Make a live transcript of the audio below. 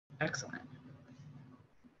Excellent.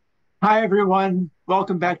 Hi, everyone.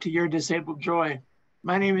 Welcome back to Your Disabled Joy.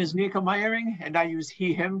 My name is Nico and I use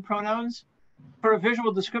he, him pronouns. For a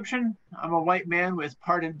visual description, I'm a white man with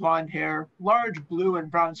parted blonde hair, large blue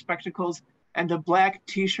and brown spectacles, and a black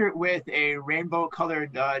t-shirt with a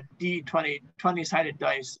rainbow-colored D20 20-sided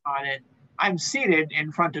dice on it. I'm seated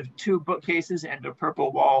in front of two bookcases and a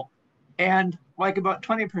purple wall. And like about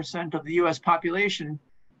 20% of the US population,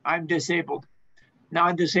 I'm disabled.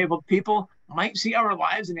 Non-disabled people might see our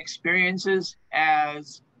lives and experiences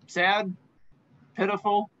as sad,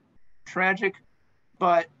 pitiful, tragic,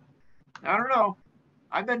 but I don't know.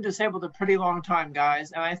 I've been disabled a pretty long time,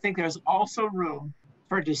 guys, and I think there's also room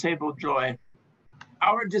for disabled joy.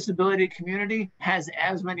 Our disability community has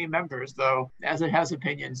as many members, though, as it has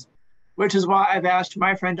opinions, which is why I've asked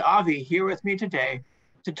my friend Avi here with me today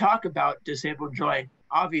to talk about disabled joy.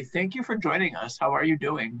 Avi, thank you for joining us. How are you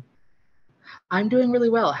doing? I'm doing really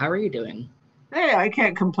well. How are you doing? Hey, I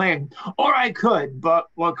can't complain. Or I could, but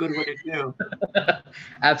what good would it do?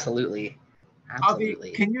 Absolutely. Avi,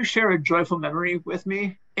 Absolutely. can you share a joyful memory with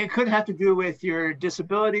me? It could have to do with your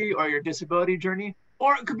disability or your disability journey,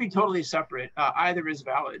 or it could be totally separate. Either is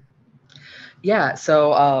valid. Yeah,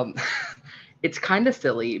 it's kind of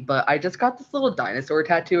silly, but I just got this little dinosaur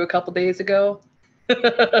tattoo a couple days ago.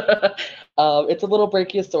 It's a little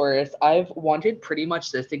Brachiosaurus. I've wanted pretty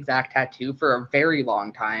much this exact tattoo for a very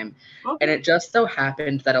long time, and Okay. it just so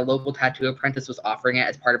happened that a local tattoo apprentice was offering it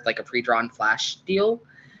as part of like a pre-drawn flash deal.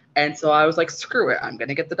 And so I was like, screw it, I'm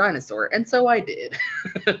gonna get the dinosaur. And so I did.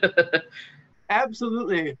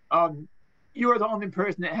 Absolutely. You are the only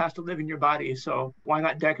person that has to live in your body, so why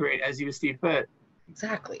not decorate as you see fit?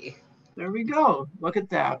 Exactly. There we go. Look at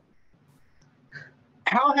that.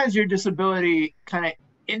 How has your disability kind of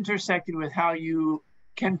intersected with how you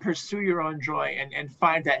can pursue your own joy and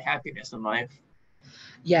find that happiness in life?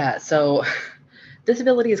 Yeah, so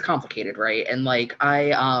disability is complicated, right? And like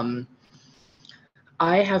I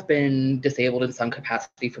have been disabled in some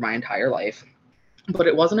capacity for my entire life, but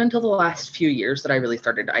it wasn't until the last few years that I really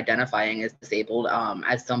started identifying as disabled,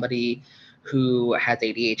 as somebody who has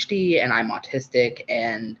ADHD and I'm autistic.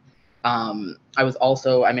 And I was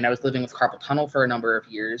also, I mean, I was living with carpal tunnel for a number of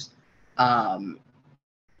years. Um,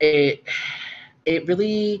 it it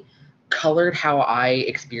really colored how I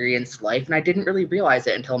experienced life, and I didn't really realize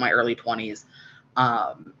it until my early 20s.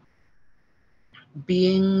 Um,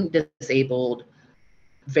 Being disabled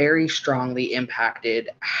very strongly impacted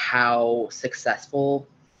how successful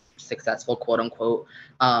quote unquote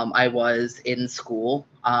I was in school.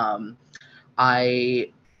 I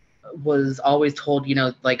was always told,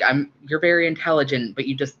 like, you're very intelligent, but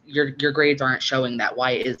your grades aren't showing that.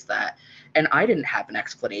 Why is that? And I didn't have an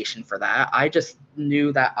explanation for that. I just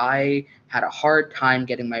knew that I had a hard time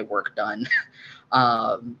getting my work done.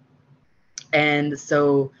 um, and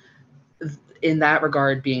so in that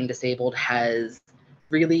regard, being disabled has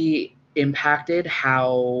really impacted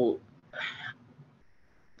how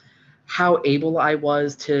able I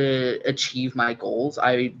was to achieve my goals.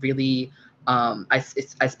 I really I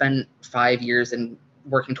spent 5 years in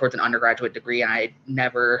working towards an undergraduate degree, and I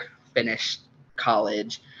never finished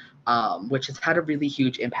college, which has had a really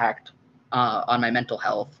huge impact on my mental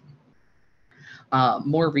health.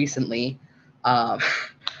 More recently, um,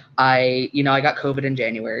 I got COVID in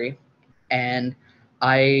January, and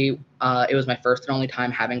it was my first and only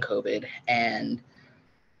time having COVID, and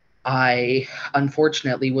I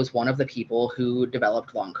unfortunately was one of the people who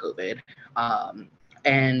developed long COVID.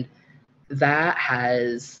 And that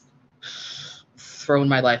has thrown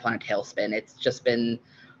my life on a tailspin. It's just been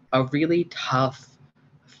a really tough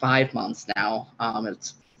 5 months now.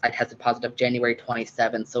 I tested positive January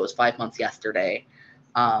 27th, so it was 5 months yesterday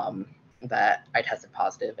that I tested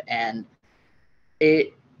positive. And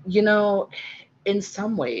it, you know, in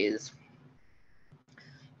some ways,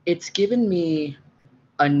 it's given me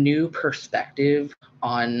a new perspective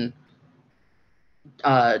on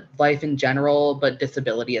life in general, but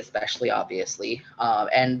disability especially, obviously.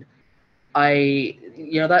 And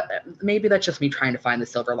that maybe that's just me trying to find the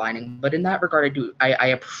silver lining, but in that regard, I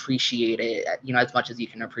appreciate it, as much as you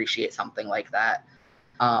can appreciate something like that.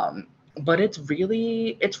 But it's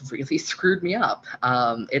really screwed me up.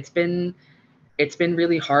 It's been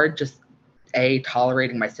really hard, just A,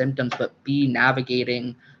 tolerating my symptoms, but B,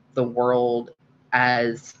 navigating the world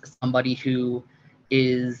as somebody who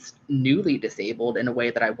is newly disabled in a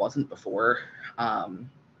way that I wasn't before.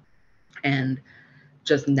 And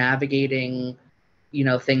just navigating,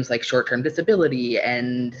 things like short-term disability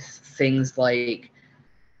and things like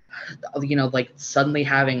suddenly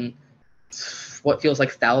having what feels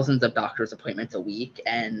like thousands of doctor's appointments a week,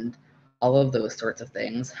 and all of those sorts of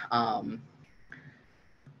things. And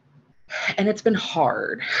it's been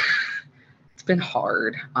hard. It's been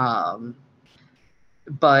hard.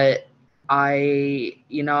 But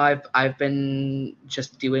I've been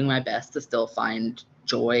just doing my best to still find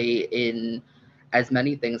joy in as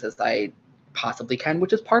many things as I possibly can,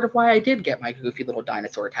 which is part of why I did get my goofy little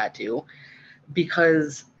dinosaur tattoo,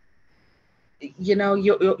 because you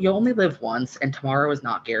only live once and tomorrow is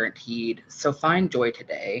not guaranteed. So find joy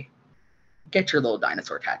today. Get your little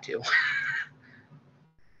dinosaur tattoo.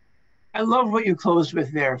 I love what you closed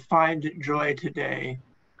with there. Find joy today.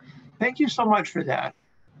 Thank you so much for that.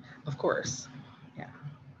 Of course. Yeah.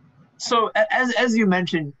 So as you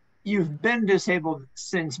mentioned, you've been disabled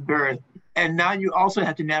since birth, and now you also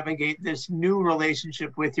have to navigate this new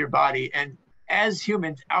relationship with your body. And as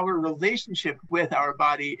humans, our relationship with our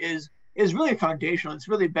body is really foundational. It's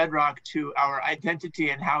really bedrock to our identity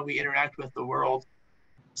and how we interact with the world.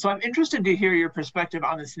 So I'm interested to hear your perspective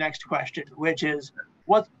on this next question, which is,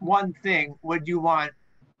 what one thing would you want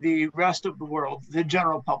the rest of the world, the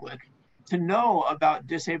general public, to know about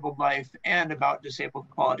disabled life and about disabled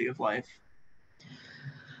quality of life?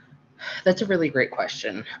 That's a really great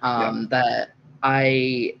question. Yeah. That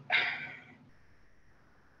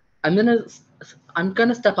I'm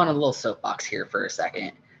gonna step on a little soapbox here for a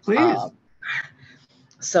second. Please.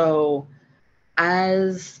 So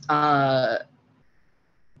as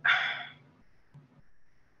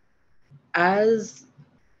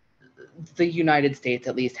the United States,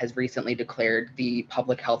 at least, has recently declared the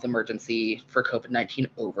public health emergency for COVID-19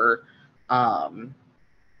 over,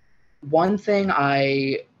 one thing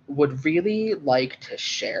I would really like to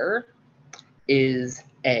share is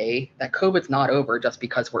A, that COVID's not over just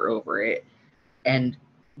because we're over it, and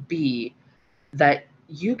B, that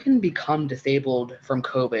you can become disabled from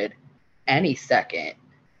COVID any second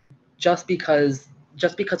just because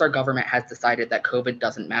our government has decided that COVID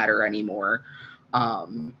doesn't matter anymore.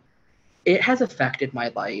 It has affected my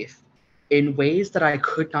life in ways that I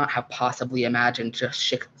could not have possibly imagined just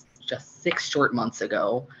 6 short months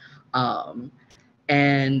ago.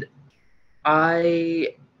 And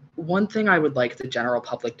one thing I would like the general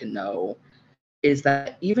public to know is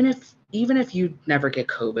that even if you never get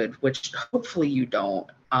COVID, which hopefully you don't,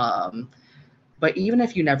 but even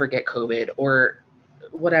if you never get COVID or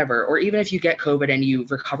whatever, or even if you get COVID and you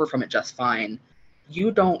recover from it just fine, you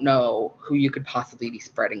don't know who you could possibly be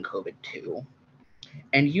spreading COVID to.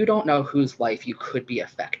 And you don't know whose life you could be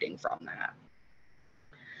affecting from that.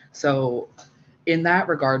 So in that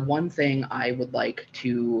regard, one thing I would like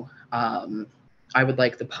the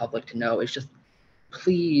public to know is just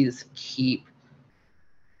please keep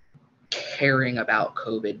caring about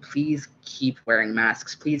COVID. Please keep wearing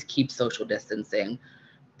masks. Please keep social distancing.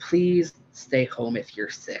 Please stay home if you're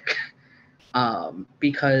sick.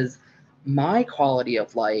 Because my quality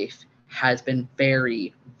of life has been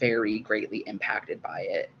very, very greatly impacted by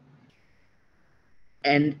it.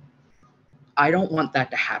 And I don't want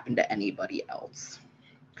that to happen to anybody else.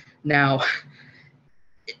 Now,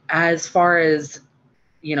 as far as,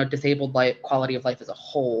 disabled life, quality of life as a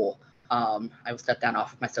whole, I will step down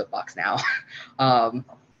off of my soapbox now. Overall,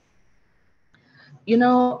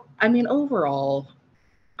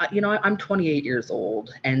 I'm 28 years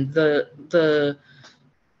old, and the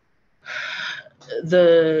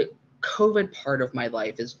COVID part of my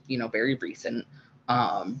life is, very recent.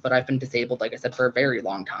 But I've been disabled, like I said, for a very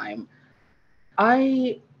long time.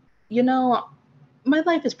 My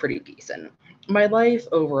life is pretty decent. My life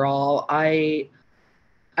overall,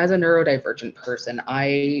 as a neurodivergent person,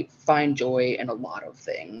 I find joy in a lot of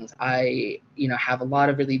things. I, have a lot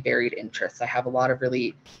of really varied interests. I have a lot of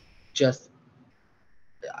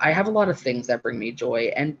things that bring me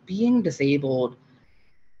joy, and being disabled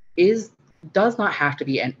does not have to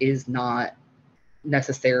be and is not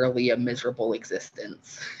necessarily a miserable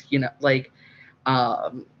existence,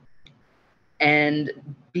 and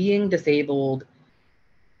being disabled,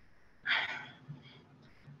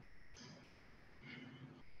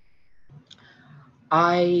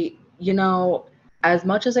 as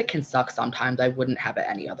much as it can suck sometimes, I wouldn't have it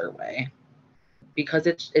any other way, because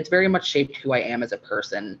it's very much shaped who I am as a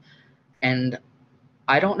person, and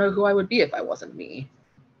I don't know who I would be if I wasn't me.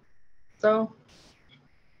 So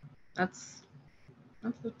that's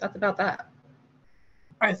about that.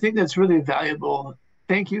 I think that's really valuable.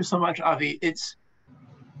 Thank you so much, Avi. It's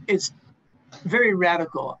very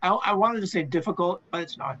radical. I wanted to say difficult, but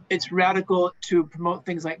it's not. It's radical to promote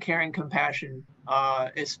things like care and compassion,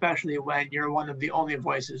 especially when you're one of the only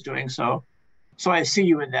voices doing so. So I see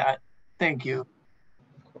you in that. Thank you.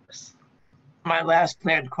 Of course. My last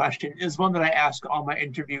planned question is one that I ask all my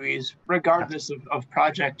interviewees, regardless of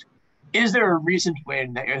project. Is there a recent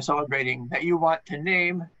win that you're celebrating that you want to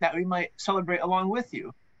name that we might celebrate along with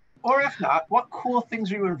you? Or if not, what cool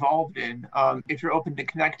things are you involved in? If you're open to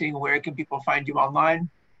connecting, where can people find you online?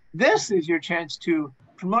 This is your chance to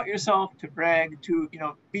promote yourself, to brag, to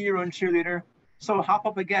be your own cheerleader. So hop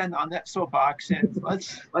up again on that soapbox and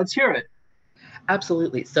let's hear it.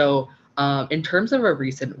 Absolutely. So, in terms of a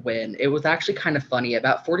recent win, it was actually kind of funny.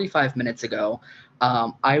 About 45 minutes ago,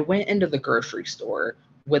 I went into the grocery store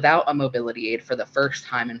without a mobility aid for the first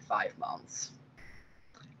time in 5 months.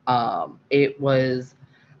 It was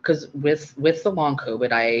because with the long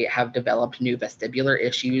COVID, I have developed new vestibular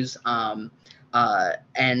issues, and I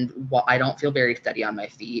don't feel very steady on my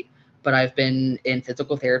feet. But I've been in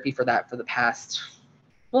physical therapy for that for the past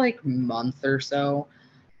like month or so.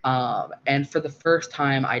 And for the first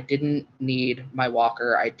time, I didn't need my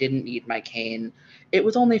walker. I didn't need my cane. It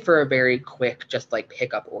was only for a very quick, just like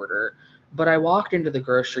pickup order. But I walked into the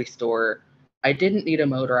grocery store. I didn't need a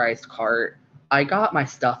motorized cart. I got my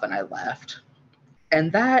stuff and I left.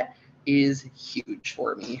 And that is huge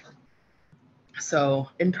for me. So,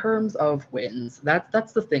 in terms of wins,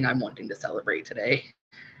 that's the thing I'm wanting to celebrate today.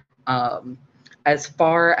 Um, as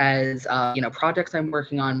far as projects I'm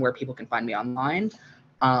working on where people can find me online,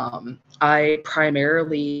 I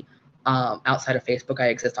primarily outside of Facebook, I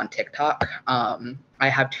exist on TikTok. I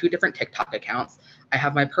have two different TikTok accounts. I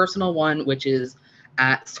have my personal one, which is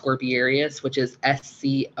at Scorpiarius, which is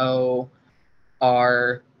SCORPIARIUS.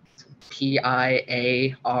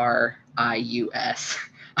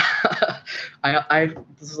 I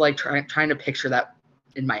was like trying to picture that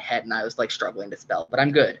in my head, and I was like struggling to spell, but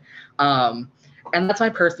I'm good. And that's my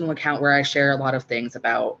personal account where I share a lot of things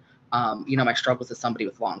about my struggles as somebody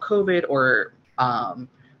with long COVID, or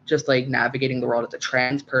just like navigating the world as a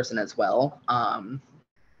trans person as well.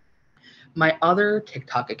 My other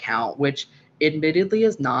TikTok account, which admittedly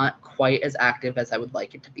is not quite as active as I would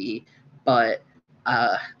like it to be, but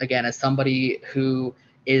again, as somebody who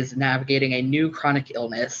is navigating a new chronic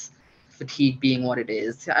illness, fatigue being what it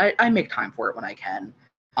is, I make time for it when I can.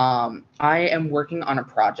 I am working on a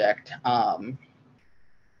project.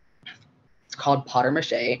 It's called Potter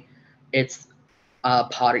Mache. It's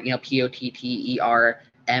Potter,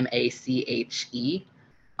 POTTERMACHE,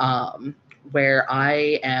 where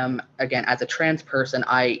I am, again, as a trans person,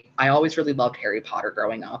 I always really loved Harry Potter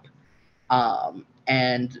growing up.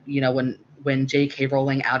 And when J.K.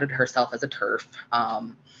 Rowling outed herself as a TERF,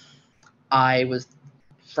 I was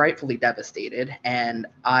frightfully devastated, and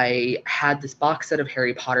I had this box set of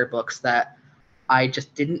Harry Potter books that I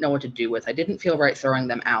just didn't know what to do with. I didn't feel right throwing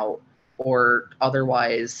them out or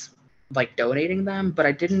otherwise like donating them, but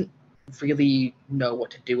I didn't really know what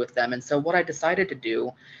to do with them. And so what I decided to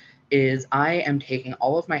do is I am taking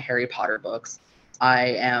all of my Harry Potter books, I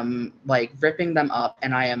am like ripping them up,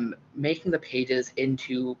 and I am making the pages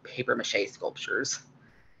into paper mache sculptures.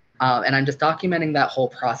 And I'm just documenting that whole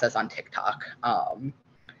process on TikTok.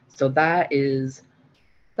 So that is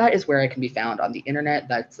where I can be found on the internet.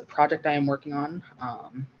 That's a project I am working on.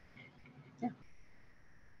 Yeah.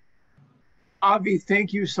 Avi,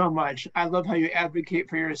 thank you so much. I love how you advocate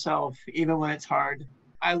for yourself, even when it's hard.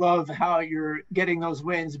 I love how you're getting those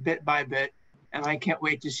wins bit by bit, and I can't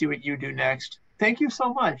wait to see what you do next. Thank you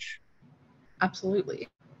so much. Absolutely.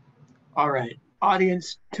 All right,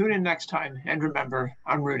 audience, tune in next time, and remember,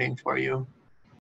 I'm rooting for you.